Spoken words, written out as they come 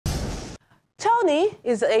Tony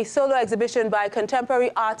is a solo exhibition by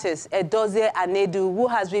contemporary artist Edozie Anedu, who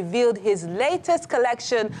has revealed his latest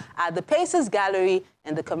collection at the Pacers Gallery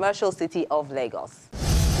in the commercial city of Lagos.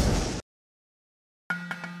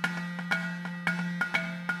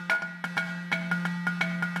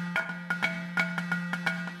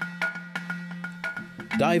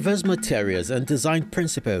 Diverse materials and design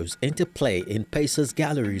principles interplay in Pacers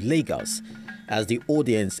Gallery, Lagos, as the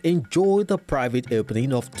audience enjoy the private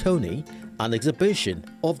opening of Tony, an exhibition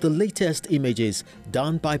of the latest images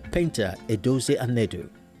done by painter Edozie Anedu.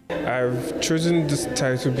 I've chosen this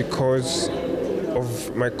title because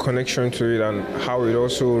of my connection to it and how it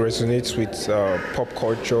also resonates with pop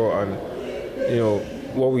culture and,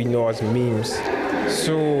 what we know as memes.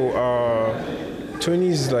 So Tony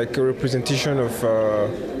is like a representation of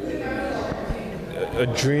a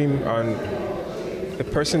dream and a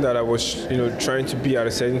person that I was, trying to be at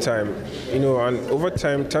a certain time, and over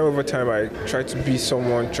time, I tried to be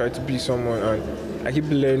someone, and I keep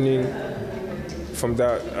learning from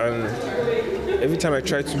that. And every time I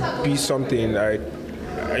try to be something, I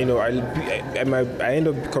end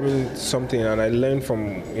up becoming something, and I learn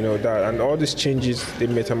from, that. And all these changes, they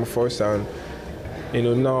metamorphose, and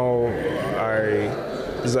now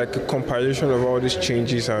it's like a compilation of all these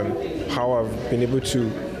changes and how I've been able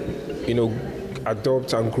to,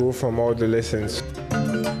 adopt and grow from all the lessons.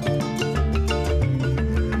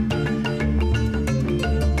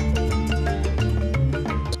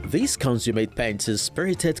 This consummate painter's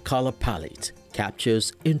spirited color palette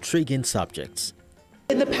captures intriguing subjects.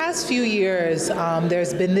 In the past few years,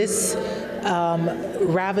 there's been this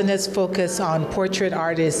ravenous focus on portrait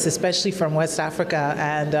artists, especially from West Africa.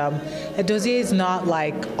 And Edozie is not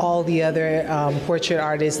like all the other portrait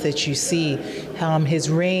artists that you see. His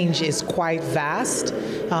range is quite vast.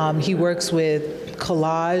 He works with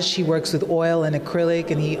collage, he works with oil and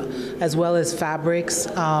acrylic, and as well as fabrics.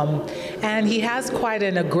 And he has quite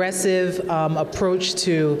an aggressive approach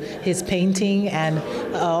to his painting and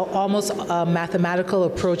almost a mathematical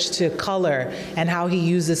approach to color and how he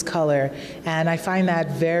uses color. And I find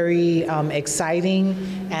that very exciting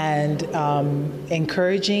and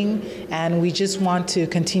encouraging. And we just want to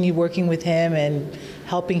continue working with him and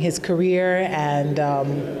helping his career. And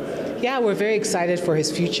yeah, we're very excited for his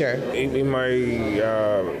future. In my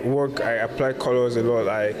work, I apply colors a lot.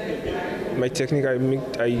 My technique, I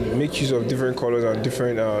make use of different colors and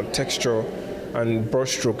different texture and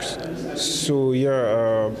brush strokes. So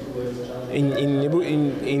yeah,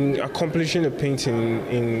 in accomplishing a painting,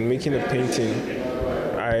 in making a painting,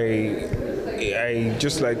 I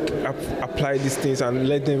just like apply these things and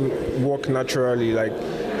let them work naturally. Like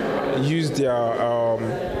use their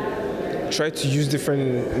try to use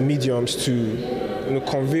different mediums to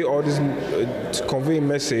convey all this, to convey a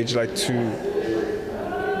message, like to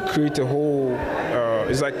create a whole.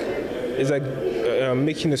 It's like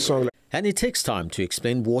making a song. And it takes time to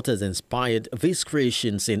explain what has inspired these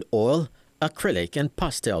creations in oil, acrylic, and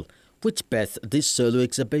pastel, which birthed this solo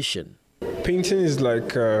exhibition. Painting is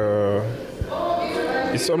like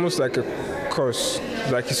it's almost like a curse.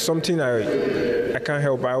 Like it's something I can't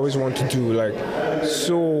help. I always want to do. Like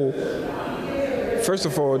so. First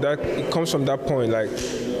of all, that it comes from that point, like,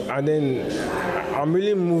 and then I'm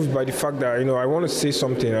really moved by the fact that I want to say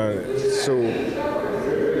something, and so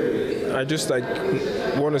I just like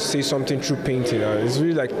want to say something through painting, and it's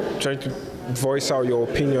really like trying to voice out your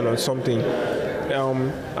opinion on something.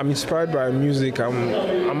 I'm inspired by music.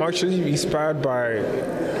 I'm actually inspired by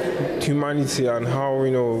humanity and how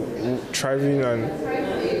thriving and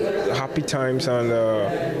happy times and.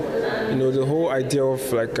 The whole idea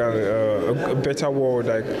of like a better world,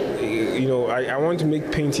 like I want to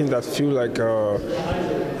make paintings that feel like a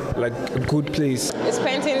good place. His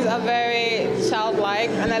paintings are very childlike,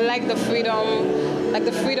 and I like the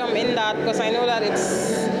freedom in that, because I know that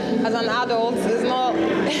it's, as an adult, it's not.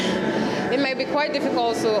 It may be quite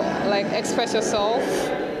difficult to like express yourself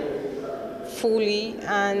fully,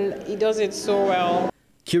 and he does it so well.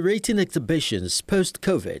 Curating exhibitions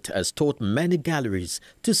post-COVID has taught many galleries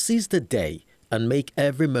to seize the day and make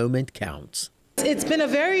every moment count. It's been a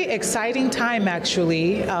very exciting time,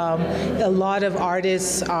 actually. A lot of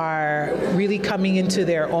artists are really coming into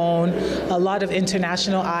their own. A lot of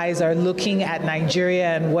international eyes are looking at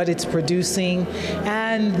Nigeria and what it's producing.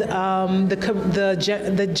 And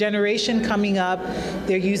the generation coming up,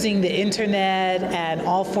 they're using the internet and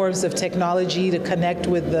all forms of technology to connect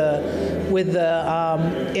with the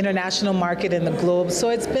international market and the globe. So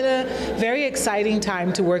it's been a very exciting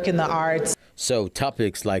time to work in the arts. So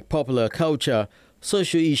topics like popular culture,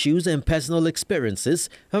 social issues and personal experiences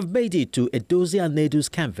have made it to Edozie Anedu's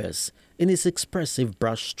canvas in its expressive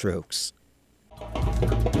brush strokes.